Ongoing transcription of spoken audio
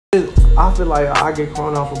I feel like I get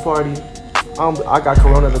corona off a party. I got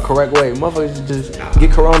corona the correct way. Motherfuckers just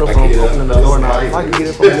get corona from opening the door now. If I can get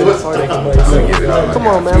it from the inside, come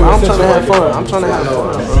on, man. I'm trying to have fun. I'm trying to have fun,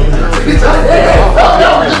 bro.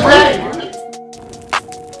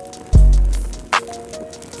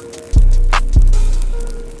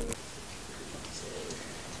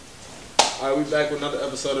 Alright, we back with another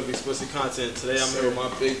episode of Explicit Content. Today I'm here with my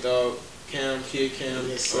big dog, KiddKam.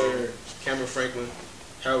 Yes, sir. Cameron Franklin,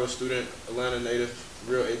 Howard student, Atlanta native,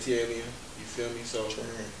 real AT alien. You feel me? So, Trying,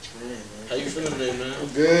 man. How you feeling today, man? I'm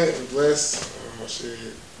good. I'm blessed. Shit,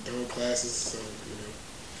 done classes, so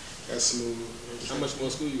that's smooth. How much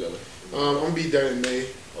more school you got left? I'm gonna be done in May.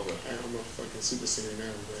 Okay. I'm a fucking super senior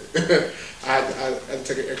now, but I had to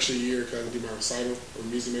take an extra year because I had to do my recital or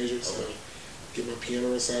music major. So get my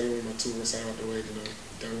piano recital and my tuba recital out the way, then I'm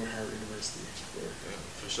done with Howard University. Yeah,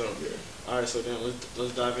 for sure. Yeah. All right, so then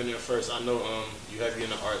let's dive in there first. I know you heavy in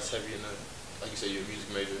the arts, heavy in the, like you said, you're a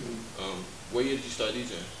music major. What year did you start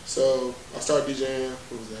DJing? So I started DJing.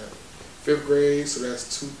 What was that? 5th grade. So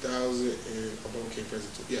that's 2000 and Obama came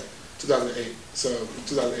president. Yeah, 2008. So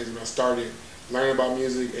 2008 is when I started learning about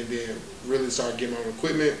music, and then really started getting my own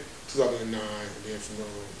equipment. 2009, and then from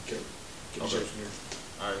kept from there.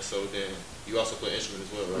 All right, so then you also play instrument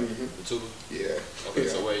as well, right? The tuba? Yeah. Okay,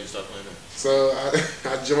 yeah. so where did you start playing that? So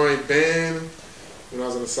I joined band when I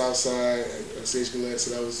was on the south side at Sage Gillette,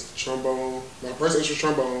 so that was trombone. My first instrument was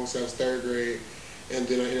trombone, so that was 3rd grade. And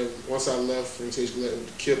then once I left from Sage Gillette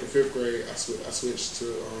with KiddKam in 5th grade, I switched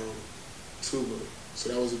to tuba. So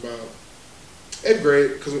that was about 8th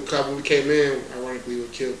grade, because when we came in, ironically,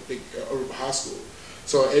 with KiddKam over high school.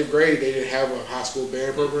 So in 8th grade, they didn't have a high school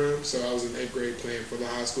band program, so I was in 8th grade playing for the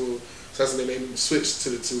high school. So that's when they made me switch to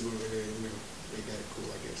the tuba, and then, make that cool,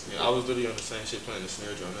 I guess. Yeah, I was literally on the same shit playing the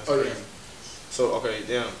snare drum. That's Oh, crazy. yeah. So, okay,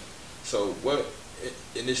 damn. So what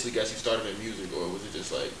initially got you started in music, or was it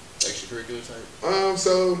just like extracurricular type?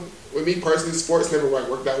 So with me personally, sports never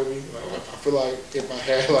worked out with me. Like, I feel like if I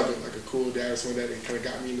had like a cool dad or something that kind of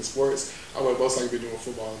got me into sports, I would most likely be doing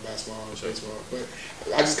football and basketball and baseball. But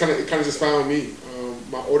it kind of just found me.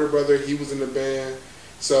 My older brother, he was in the band,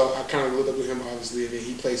 so I kind of looked up to him obviously, and then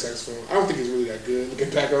he played saxophone. I don't think he's really that good looking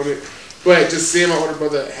back on it, but just seeing my older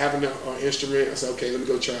brother having an instrument, I said, okay, let me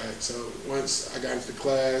go try it. So once I got into the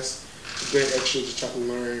class, been extra, just try to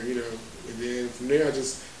learn, and then from there I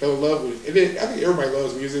just fell in love with it. And then I think everybody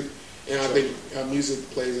loves music, and I think music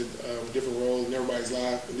plays a different role in everybody's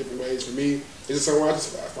life in different ways. For me, it's just somewhere I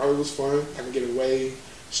thought it was fun. I can get away,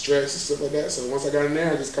 stress and stuff like that. So once I got in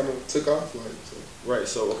there, I just kind of took off. Right.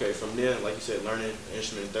 So okay, from there, like you said, learning an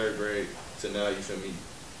instrument in 3rd grade to now, you feel me?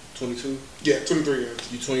 22? Yeah, 23. Yeah.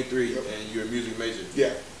 You 23, yep. And you're a music major.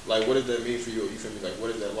 Yeah. Like, what does that mean for you? You feel me? Like,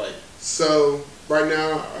 what is that like? So right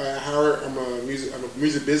now at Howard, I'm a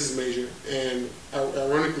music business major, and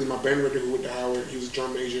ironically, my band director who went to Howard, he was a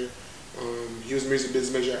drum major. He was a music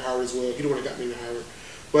business major at Howard as well. He the one that got me into Howard.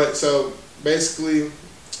 But so basically,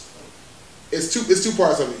 it's two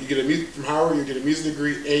parts of it. You get from Howard, you get a music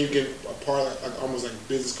degree, and you get a part like almost like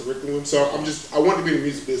business curriculum. So I want to be in the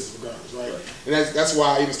music business regardless, right? And that's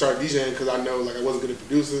why I even started DJing, because I know like I wasn't good at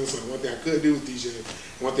producing. So one thing I could do was DJ, and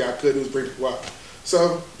one thing I could do was bring people out.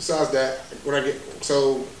 So besides that,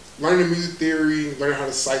 learning music theory, learning how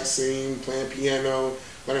to sight sing, playing piano,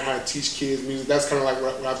 learning how to teach kids music. That's kind of like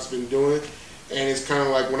what I've just been doing. And it's kind of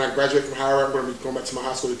like when I graduate from Howard, I'm going to be going back to my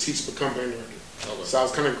high school to teach, become band director. Okay. So I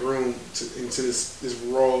was kind of groomed into this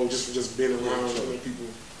role, just being around other people,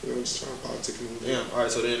 just trying to politic a little bit. Yeah. All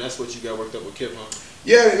right. So then that's what you got worked up with KiddKam, huh?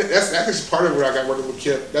 Yeah, that's actually part of what I got working with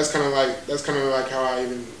KiddKam. That's kind of like how I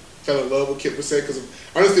even fell in love with KiddKam per se. Because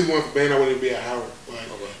honestly, if it wasn't for band, I wouldn't be at Howard.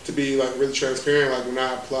 To be like really transparent, like when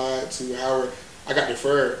I applied to Howard, I got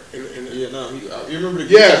deferred. You remember the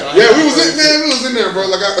we was in there, bro.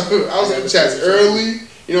 Like I was in the chats early.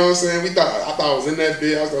 You know what I'm saying? I thought I was in that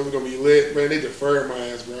bit. I thought it was gonna be lit, man. They deferred my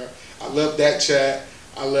ass, bro. I loved that chat.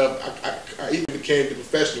 I even became the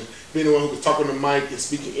professional, being the one who could talk on the mic and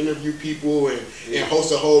speak and interview people and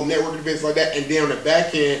host a whole network events like that. And then on the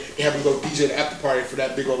back end, they have to go DJ the after party for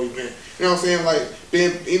that big old event. You know what I'm saying? Like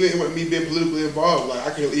even with me being politically involved, like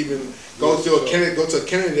I could even go to a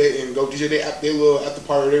candidate and go DJ their little after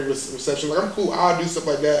party, their reception. Like I'm cool. I'll do stuff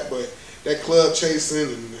like that, but that club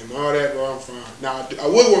chasing and all that, bro, I'm fine. Now I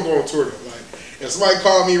would want to go on tour though. Like if somebody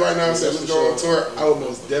called me right now and said let's go on tour, I would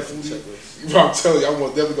most definitely. I'm telling you, I'm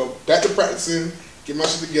gonna definitely go back to practicing, get my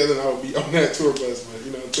shit together, and I will be on that tour bus.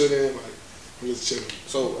 But until then, like I'm just chilling.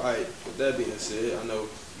 So, all right. With that being said, I know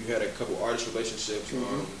you had a couple artist relationships.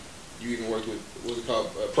 You even worked with what's it called,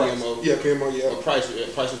 PMO? Yeah, PMO. Yeah. Price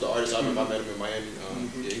was the artist. I remember I met him in Miami.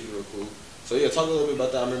 Yeah, he was real cool. So yeah, talk a little bit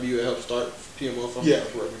about that. I remember you had helped start PMO from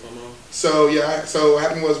correct me if I'm wrong. So yeah, so what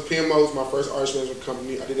happened was PMO was my first artist management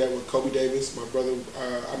company. I did that with Kobe Davis, my brother.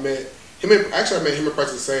 I met him and Price at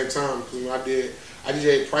the same time because when I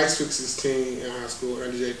DJ'd Price Sweet 16 in high school,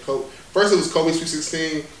 and I DJ'd Kobe. First it was Kobe Sweet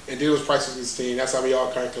 16, and then it was Price Sweet 16. That's how we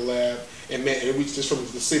all kind of collabed and met, and we just from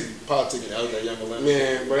the city, politics. Yeah, that was that young Atlanta.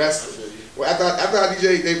 Man, but that's after I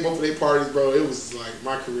DJ'd both of their parties, bro. It was like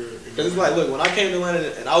my career. Cause it's like, look, when I came to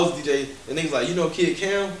Atlanta and I was DJ, and niggas like, you know,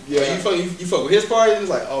 KiddKam, yeah, like, you fuck with his party, and it's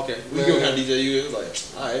like, oh, okay, we go kind of DJ you. It was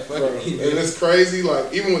like, all right, fuck it. And it's crazy,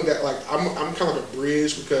 like even with that, like I'm kind of like a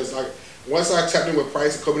bridge because like. Once I tapped in with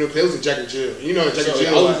Price and Kobe, they was in Jack and Jill. You know, Jack and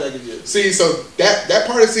Jill. I was Jack and Jill. See, so that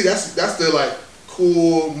part of the city, that's the like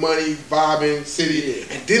cool, money, vibing city.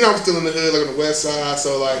 And then I'm still in the hood, like on the west side.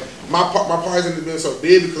 So like my parties ended up being so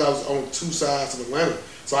big because I was on two sides of Atlanta.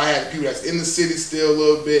 So I had people that's in the city still a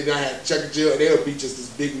little bit, and I had Jack and Jill, and they would be just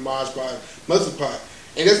this big mosh pot, melting pot.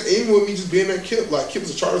 And that's even with me just being at KIPP. Like KIPP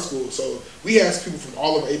was a charter school, so we had people from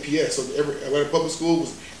all over APS. So every Atlanta Public School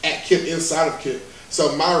was at KIPP, inside of KIPP.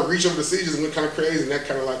 So my reach over the city just went kind of crazy, and that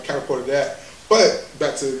kind of like catapulted that. But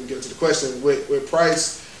back to get to the question, with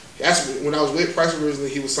Price, that's when I was with Price originally.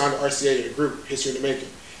 He was signed to RCA in a group, History in the Making.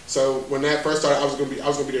 So when that first started, I was gonna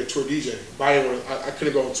be their tour DJ. But I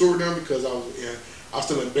couldn't go on tour with them because I was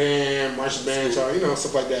still in band, marching band, you know,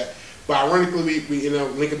 stuff like that. But ironically, we ended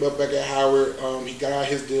up linking up back at Howard. He got out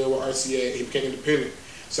his deal with RCA. He became independent.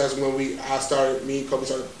 So that's when me and Kobe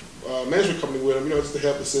started a management company with him, you know, just to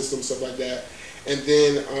help the system, stuff like that. And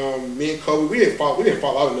then me and Kobe, we didn't fall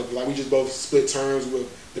out or nothing. Like we just both split terms with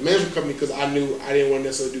the management company because I knew I didn't want to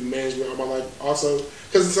necessarily do management all my life also.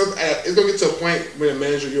 Because it's gonna get to a point when a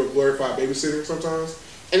manager, you're a glorified babysitter sometimes.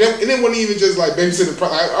 And then it wasn't even just like babysitting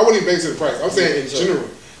Price. I wouldn't even babysit Price. I'm saying in general,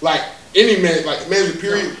 like any man, like management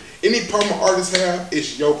period, any problem artists have,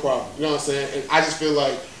 it's your problem. You know what I'm saying? And I just feel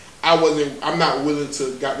like I'm not willing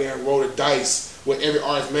to goddamn roll the dice with every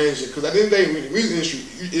artist manager, because at the end of the day, the music industry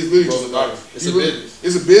is literally just a dice. It's a business.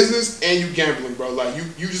 It's a business, and you gambling, bro. Like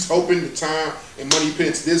you just hoping the time and money you put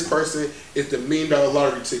into this person is the $1 million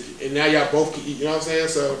lottery ticket, and now y'all both can eat. You know what I'm saying?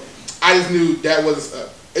 So I just knew that was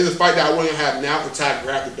it's a fight that I wouldn't have now until I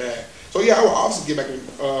grabbed the bag. So yeah, I will obviously get back in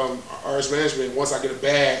artist management once I get a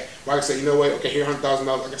bag. Where I can say, you know what? Okay, here $100,000.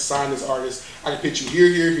 I can sign this artist. I can pitch you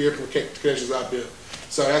here for connections out there.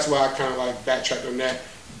 So that's why I kind of like backtracked on that.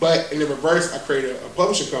 But in the reverse, I created a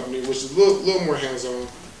publishing company, which is a little more hands-on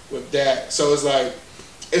with that. So it's like,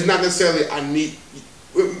 it's not necessarily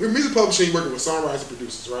with music publishing, you're working with songwriters and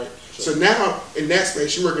producers, right? Sure. So now, in that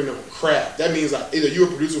space, you're working on craft. That means like either you're a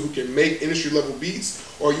producer who can make industry-level beats,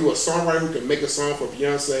 or you a songwriter who can make a song for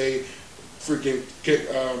Beyonce, freaking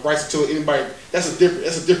Bryson Tiller, anybody. That's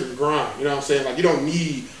a different grind. You know what I'm saying? Like you don't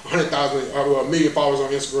need 100,000 or 1 million followers on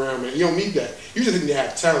Instagram, and you don't need that. You just need to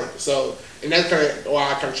have talent. So, and that's kind of why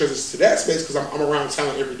I kind of transition to that space, because I'm around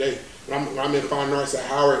talent every day. When I'm in fine arts at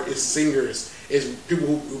Howard, it's singers, it's people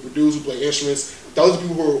who produce, who play instruments. Those are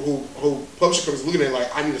people who publishing companies looking at like,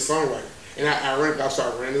 I need a songwriter, and I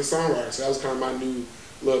started running as a songwriter. So that was kind of my new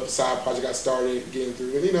little side project I started getting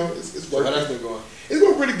through, and you know, it's working. So how's it going? It's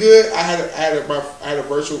going pretty good. I had a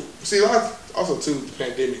virtual. See, a lot also too the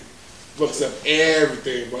pandemic fucks up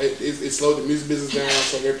everything, but it slowed the music business down,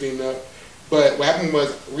 slowed everything up. But what happened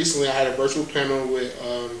was recently I had a virtual panel with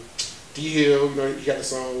D Hill. You know, he got a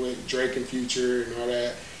song with Drake and Future and all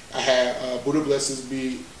that. I had Buddha Bless His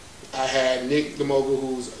Beat. I had Nick the Mogul,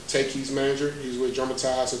 who's Tay Keith's manager. He's with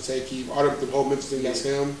Dramatize, so Tay Keith. All the whole Memphis thing, that's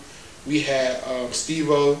him. We had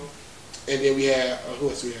Steve-O, and then we had who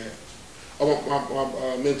else we had? Oh,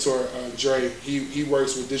 my mentor Dre. He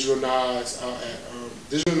works with Digital Nas at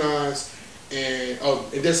Digital Nas, and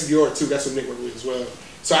Destiny Dior too. That's what Nick worked with as well.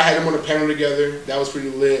 So I had them on a panel together. That was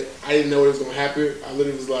pretty lit. I didn't know what was gonna happen. I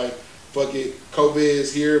literally was like, fuck it, COVID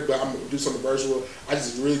is here, but I'm gonna do something virtual. I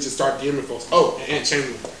just really just start DMing folks. Oh, and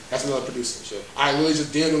Chamberlain, that's another producer. Sure. I literally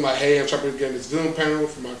just DM'd them like, hey, I'm trying to get this Zoom panel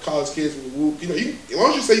for my college kids. You know, as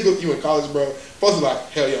long as you say you in college, bro, folks are like,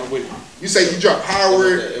 hell yeah, I'm with you. You say you drop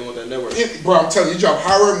Howard, they want that network. Bro, I'm telling you, drop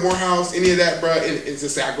Howard, Morehouse, any of that, bro, and it's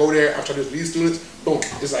just say I go there, I'm trying to do this with these students, boom,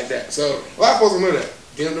 it's like that. So a lot of folks don't know that.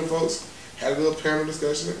 DM them folks, had a little panel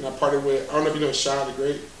discussion, and I partied with, I don't know if you know Shy the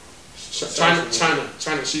Great. China.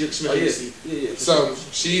 She yeah. So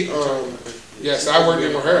she, so I worked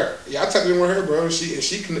in with her. Yeah, I tapped in with her, bro. She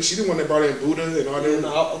the one that brought in Buddha and all that. Yeah,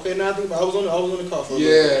 now I think I was on the call for a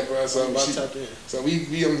little bit. Bro. So we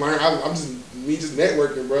learned. I'm just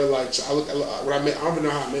networking, bro. Like when I don't even know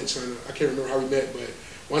how I met China. I can't remember how we met, but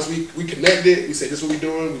once we connected, we said this is what we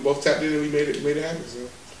doing. We both tapped in and we made it happen. So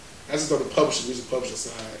that's just on the music publishing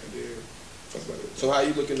side, and then That's about it. So how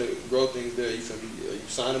you looking to grow things there? You feel me? Are you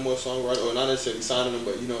signing more songwriters, or not necessarily signing them,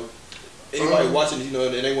 but you know, anybody watching, you know,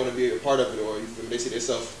 and they want to be a part of it, or you feel me? They see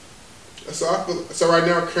themselves. So right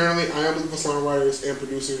now, currently, I am looking for songwriters and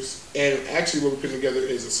producers, and actually, what we're putting together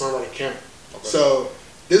is a songwriter camp. Okay. So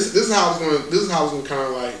this is how I was gonna kind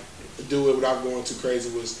of like do it without going too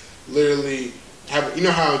crazy. Was literally have, you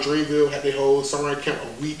know how in Dreamville had their whole songwriter camp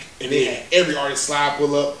a week, and they had every artist slide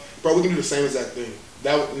pull up. Bro, we can do the same exact thing.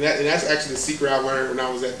 And that's actually the secret I learned when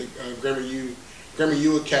I was at the Grammy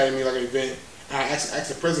U Academy, like an event. I asked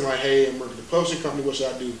the president, like, hey, I'm working at the publishing company, what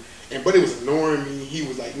should I do? And but it was ignoring me. He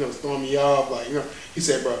was like, you know, throwing me off. Like, you know, he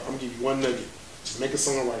said, bro, I'm gonna give you one nugget. Just make a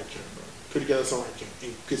songwriter camp, bro. Put together a songwriter camp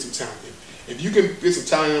and get some talent. If you can get some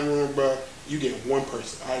talent in the room, bro, you get one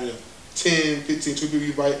person out of 10, 15, 20 people you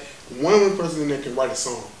invite. One person in there can write a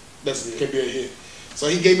song that can be a hit. So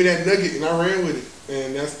he gave me that nugget, and I ran with it.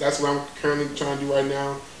 And that's what I'm currently trying to do right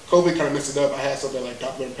now. COVID kind of messed it up. I had something like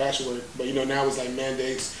document and passion work, but you know, now it's like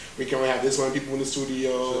mandates. We can only have this many people in the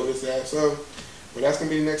studio, this, that. So, but that's gonna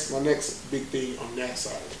be my next big thing on that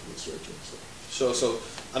side of the spectrum. Sure. So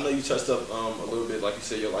I know you touched up a little bit, like you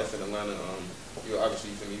said, your life in Atlanta. You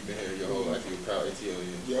obviously, you feel me, you've been here your whole life. You're a proud ATLian.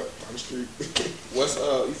 Yep, on the street. What's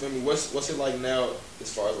you feel me? What's it like now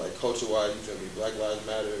as far as like culture wise? You feel me? Black Lives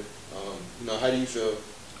Matter. You know, how do you feel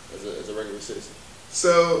as a regular citizen?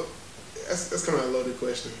 So that's kind of a loaded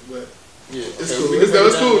question, but yeah, it's cool. It's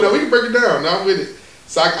cool. No, we can break it down. Now I'm with it.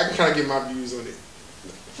 So I can kind of get my views on it.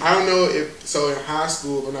 I don't know if so. In high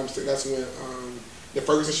school, if I'm not mistaken, that's when the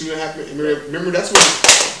Ferguson shooting happened. Remember that's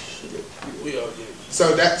when we all get it.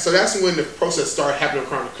 So that's when the protest started happening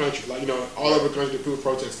around the country. Like, you know, all over the country, people were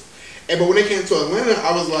protesting. But when it came to Atlanta,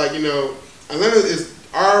 I was like, you know, Atlanta is,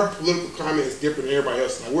 our political climate is different than everybody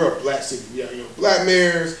else. Like, we're a black city. We have, you know, black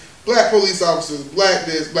mayors, black police officers, black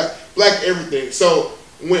this, black everything. So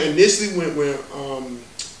when initially when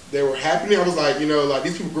they were happening, I was like, you know, like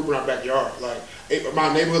these people grew up in our backyard. Like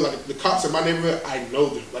my neighborhood, like the cops in my neighborhood, I know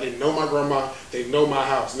them. Like they know my grandma, they know my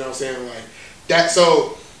house. You know what I'm saying? Like that.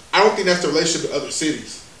 So I don't think that's the relationship with other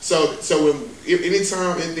cities. So when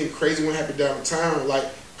anytime anything crazy would happen downtown, like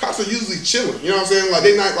cops are usually chilling. You know what I'm saying? Like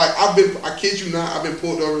they not like I kid you not, I've been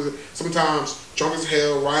pulled over sometimes drunk as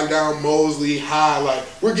hell, riding down Mosley high. Like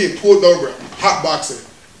we're getting pulled over, hot boxing,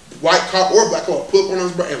 white cop or black cop pull up on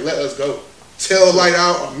us, bro, and let us go. Tail light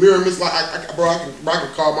out, a mirror miss. Like I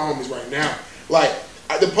can call my homies right now. Like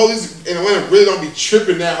the police in Atlanta really don't be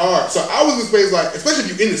tripping that hard. So I was in space like,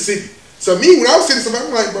 especially if you're in the city. So me, when I was sitting somewhere,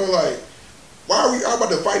 I'm like, bro, like, why are we all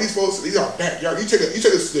about to fight these folks? These are backyard. You take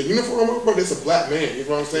the uniform off, bro. That's a black man. You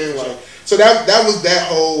know what I'm saying? Like, so that was that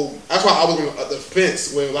whole. That's why I was on the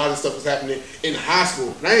fence when a lot of stuff was happening in high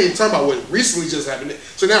school. And I ain't even talking about what recently just happened.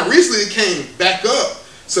 So now recently it came back up.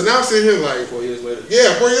 So now I'm sitting here like 4 years later.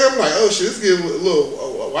 Yeah, 4 years. I'm like, oh shit, this is getting a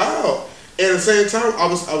little wild. And at the same time, I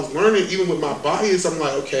was learning even with my bias. I'm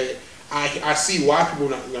like, okay, I see why people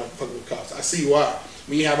not fucking with cops. I see why.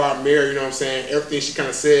 When you have our mayor, you know what I'm saying, everything she kind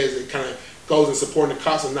of says, it kind of goes in supporting the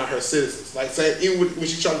cops and not her citizens. Like, say, even when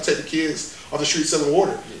she tried to take the kids off the street selling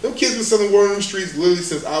water. Them kids been selling water in the streets literally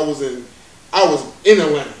since I was in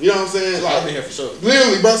Atlanta. You know what I'm saying? Like, I've been here for sure.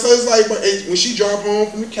 Literally, bro. So it's like, when she drive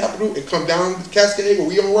home from the Capitol and come down the Cascade where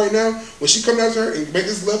we on right now, when she come down to her and make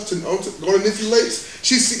this left to go to Nipsey Lakes,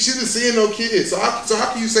 she's just seeing no kids. So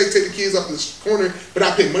how can you say take the kids off this corner but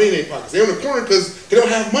not put money in their pockets? They're on the corner because they don't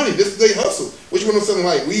have money. This is their hustle. Which one of them selling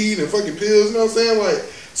like weed and fucking pills? You know what I'm saying? Like,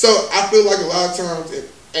 so I feel like a lot of times,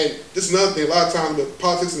 and this is another thing, a lot of times with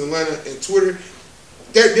politics in Atlanta and Twitter,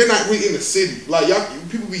 they're not really in the city. Like y'all,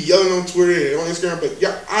 people be yelling on Twitter and on Instagram, but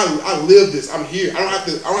yeah, I live this. I'm here. I don't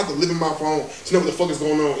have to live in my phone to know what the fuck is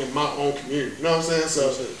going on in my own community. You know what I'm saying? So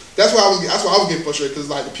that's why I was getting frustrated because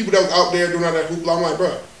like the people that was out there doing all that hoopla, I'm like,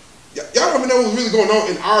 bro, y'all don't even know what's really going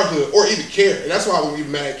on in our hood or even care. And that's why I was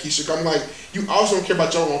even mad at Keisha. I'm like, you also don't care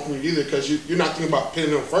about your own community either because you're not thinking about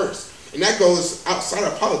putting them first. And that goes outside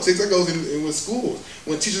of politics. That goes in with schools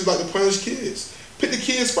when teachers like to punish kids. Put the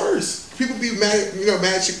kids first. People be mad, mad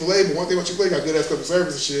at Chick-fil-A, but one thing about Chick-fil-A got good ass customer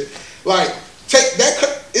service and shit. Like, take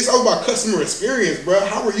that. It's all about customer experience, bro.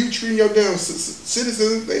 How are you treating your damn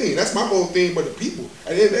citizens thing? That's my whole thing. But the people,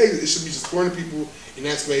 at the end of the day, it should be just supporting people in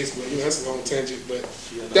that space. But that's a long tangent. But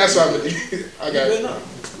that's what I got. Yeah,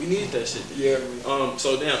 we need that shit. Yeah.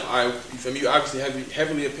 So damn. All right. You feel me? You obviously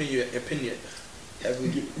heavily opinion. You feel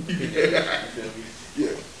me?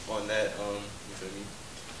 Yeah. On that. You feel me?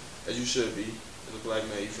 As you should be. As a black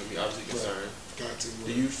man, you feel me, obviously concerned. Got to.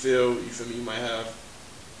 Do you feel, you might have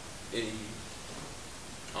any,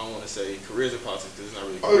 I don't want to say careers in politics because it's not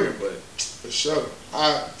really a career, but. For sure.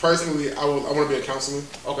 I personally, I want to be a councilman.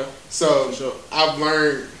 Okay. So for sure. I've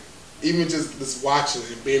learned even just watching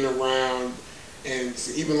and being around, and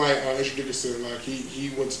even like Andrew Dickerson, like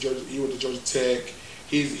he went to Georgia, Georgia Tech.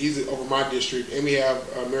 He's over my district, and we have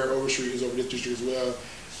Mayor Overstreet who's over this district as well.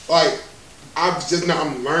 Like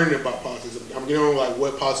I'm learning about politics. I'm getting on like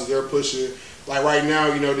what policies they're pushing. Like right now,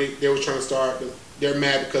 you know, they were trying to start. They're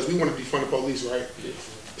mad because we want to defund the police, right? Yeah.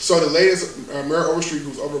 So the latest Mayor Overstreet,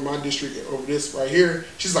 who's over my district, over this right here,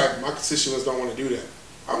 she's like, my constituents don't want to do that.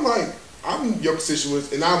 I'm like, I'm your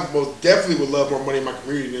constituents, and I most definitely would love more money in my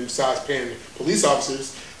community than besides paying police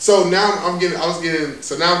officers. So now I'm getting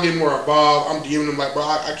more involved. I'm DMing them like, bro,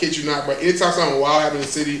 I kid you not, but anytime something wild happens in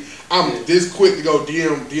the city, I'm this quick to go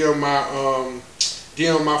DM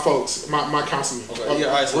my folks, my councilman. Okay, yeah,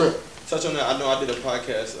 all right, so touch on that. I know I did a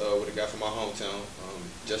podcast with a guy from my hometown,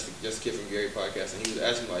 just a kid from Gary podcast, and he was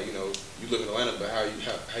asking like, you know, you live in Atlanta, but how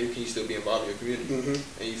can you still be involved in your community?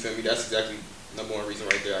 Mm-hmm. And you feel me? That's exactly number one reason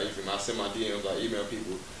right there. You feel me? I send my DMs, I email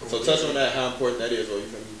people. So touch on that, how important that is, or you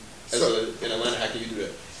feel me? In Atlanta, how can you do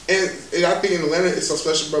that? And I think in Atlanta it's so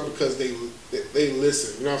special, bro, because they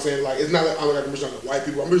listen. You know what I'm saying? Like, it's not like I'm like reaching out to white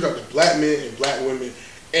people. I'm reaching out to black men and black women,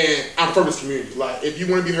 and I'm from this community. Like, if you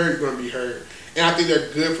want to be heard, you're going to be heard. And I think they're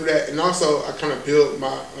good for that. And also, I kind of build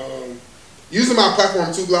my using my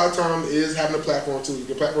platform too. A lot of time is having a platform too.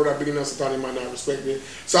 The platform not big enough, sometimes they might not respect it.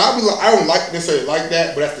 So I don't necessarily like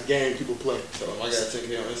that, but that's the game people play. So I got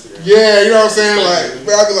 10K on Instagram. Yeah, you know what I'm saying? Like,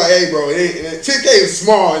 but I be like, hey, bro, and 10K is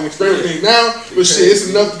small in the extreme thing now, but shit, it's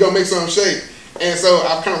enough to go make something shake. And so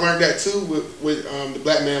I've kind of learned that too with the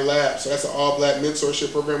Black Man Lab. So that's an all black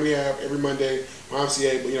mentorship program we have every Monday on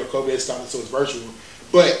MCA. But you know, COVID has stopped it, so it's virtual.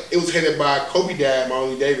 But it was headed by Kobe dad,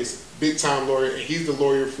 Marley Davis, big time lawyer, and he's the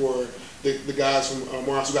lawyer for the guys from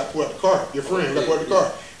Morehouse who got pulled out the car. Your friend who got pulled out the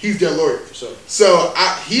car. He's their lawyer. For sure. So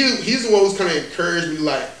he's the one who's kind of encouraged me,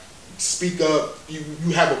 like, speak up. You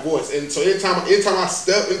have a voice. And so anytime I do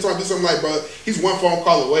something, like, bro, he's one phone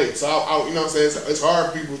call away. So I you know what I'm saying? It's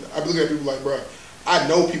hard for people. I be looking at people like, bro, I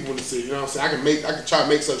know people in the city. You know what I'm saying? I can try to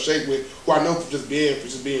make something shake with who I know for just being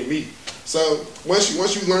me. So once you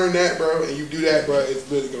learn that, bro, and you do that, bro, it's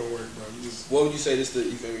really gonna work, bro. What would you say this to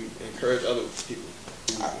encourage other people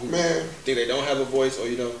who think they don't have a voice, or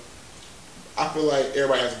you know? I feel like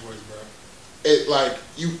everybody has a voice, bro. It's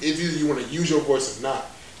either you want to use your voice or not.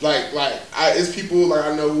 It's people like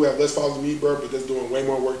I know who have less followers than me, bro, but that's doing way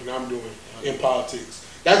more work than I'm doing in politics.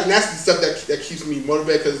 That's the stuff that keeps me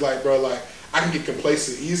motivated, because like, bro, like I can get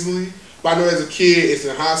complacent easily. But I know as a kid, it's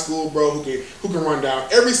in high school, bro, who can run down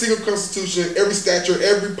every single constitution, every statute,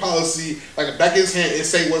 every policy, like the back of his hand, and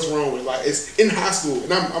say what's wrong with it. Like, it's in high school,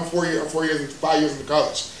 and I'm 5 years into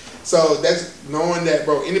college. So that's knowing that,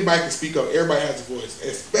 bro, anybody can speak up. Everybody has a voice,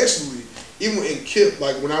 especially even in KIPP.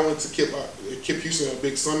 Like when I went to KIPP Houston, a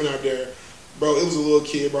big summit out there, bro. It was a little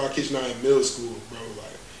kid, bro. I kid you not, in middle school, bro.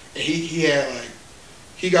 Like, and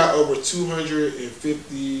he got over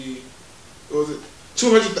 250. What was it?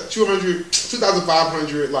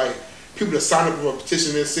 2,500 like people to sign up for a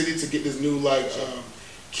petition in the city to get this new like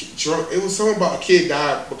drunk. It was something about a kid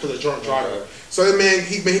died because of drunk driving. So that man,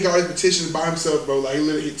 he got all these petitions by himself, bro. Like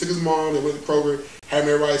he took his mom and went to Kroger, had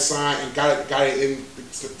everybody sign, and got it in the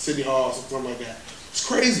city hall or something like that. It's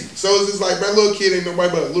crazy. So it's just like, that little kid ain't nobody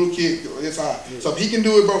but a little kid. It's high. Yeah. So if he can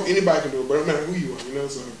do it, bro, anybody can do it. But no matter who you are, you know.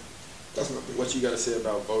 So that's my thing. What you got to say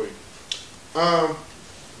about voting?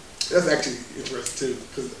 That's actually interesting too,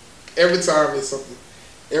 because every time it's something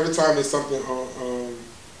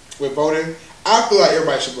with voting, I feel like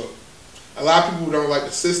everybody should vote. A lot of people don't like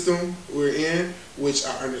the system we're in, which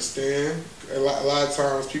I understand. A lot of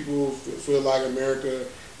times people feel like America,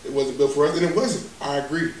 it wasn't built for us, and it wasn't. I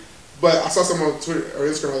agree. But I saw someone on Twitter or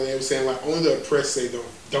Instagram that was saying like only the oppressed say don't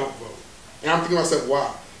vote, and I'm thinking to myself,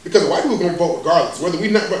 why? Because white people are gonna vote regardless. Whether we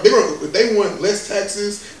not, if they want less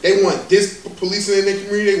taxes, they want this policing in their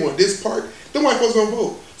community, they want this park, then white folks gonna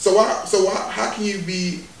vote. So how can you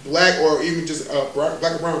be black or even just a black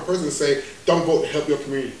or brown person and say don't vote to help your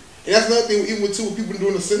community? And that's another thing, even with people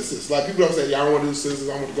doing the census. Like people don't say, yeah, I don't want to do the census,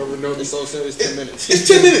 I want the government to know. It's so simple. It's 10 minutes. It's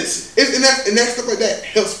 10 minutes, and that stuff like that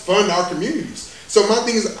helps fund our communities. So my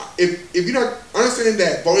thing is, if you don't understand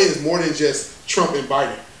that voting is more than just Trump and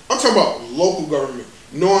Biden. I'm talking about local government.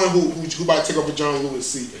 Knowing who about to take over John Lewis'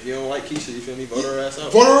 seat. If you don't like Keisha, you feel me? Vote her ass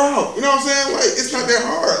out. Vote her out. You know what I'm saying? Like, it's not that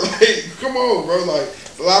hard. Like, come on, bro. Like,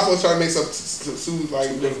 a lot of folks try to make something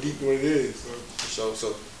like deep than what it is. So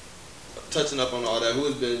touching up on all that, who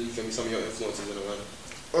has been, you feel me, some of your influences in Atlanta?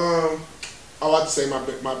 I like to say my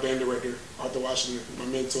band director, Arthur Washington, my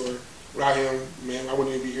mentor. Without him, man, I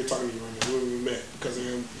wouldn't even be here talking to you right now. We wouldn't even met because of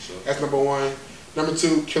him. Sure. That's number one. Number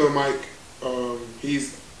two, Killer Mike.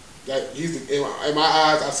 He's Like in my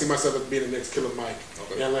eyes, I see myself as being the next Killer Mike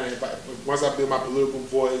in Atlanta. But once I build my political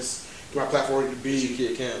voice, my platform to be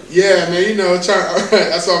KiddKam. Yeah, man. You know,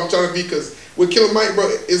 that's what I'm trying to be. Because with Killer Mike, bro,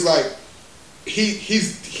 it's like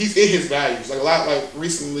he's in his values. Like a lot. Like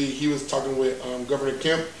recently, he was talking with Governor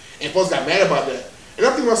Kemp, and folks got mad about that. And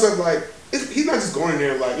I'm thinking to myself like. He's not just going in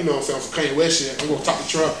there like, you know what I'm saying, some Kanye West shit, I'm going to talk to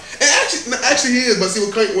Trump. And actually he is, but see,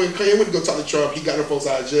 when Kanye went to go talk to Trump, he got them folks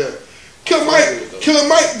out of jail. Killer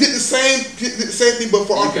Mike did the same thing, but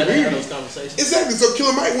for our community. Have those conversations. Exactly. So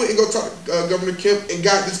Killer Mike went and go talk to Governor Kemp and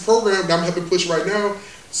got this program that I'm helping push right now,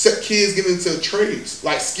 set kids get into trades,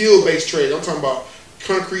 like skill-based trades. I'm talking about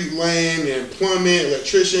concrete laying and plumbing,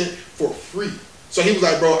 electrician for free. So he was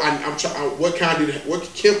like, bro, I'm trying. What can you do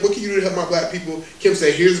to help my black people? Kim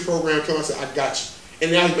said, here's the program. Kim, I said, I got you.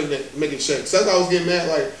 And now he's making checks. So that's why I was getting mad.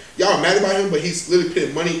 Like, y'all are mad about him, but he's literally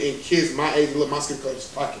putting money in kids my age, my skin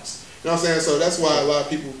color's pockets. You know what I'm saying? So that's why a lot of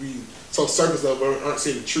people be so surface level aren't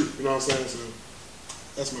seeing the truth. You know what I'm saying? So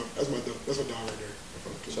that's my dog right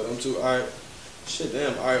there. So them two. All right. Shit,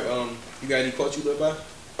 damn. All right. You got any quotes you live by?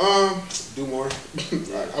 Do more.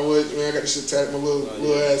 I would, man. I got this shit tatted, my little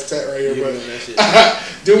ass tat right here, bro.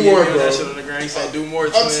 Do more, bro. That shit on the ground. He said, "Do more,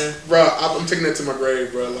 man." Bro, I'm taking that to my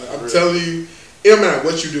grave, bro. Like I'm telling you, it don't matter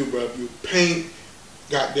what you do, bro. If you paint,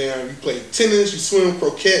 goddamn, you play tennis, you swim,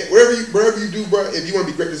 croquet, wherever you do, bro. If you want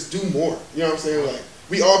to be great, just do more. You know what I'm saying? Like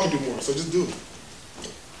we all can do more, so just do it.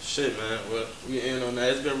 Shit, man. Well, we end on that.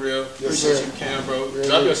 It's been real. Yes, Appreciate you, Cam, bro.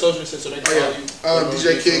 Drop your social shit so they can follow you.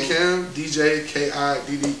 DJ KiddKam, DJ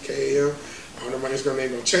KiddKam. I don't know, my Instagram name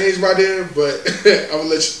gonna change by then, but I will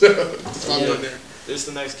let you know. Just follow me on there. This is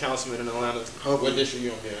the next councilman in Atlanta. What district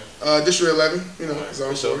you on here? District 11. You know,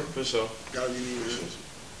 for sure. Gotta be me, man.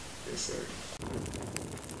 Yes, sir.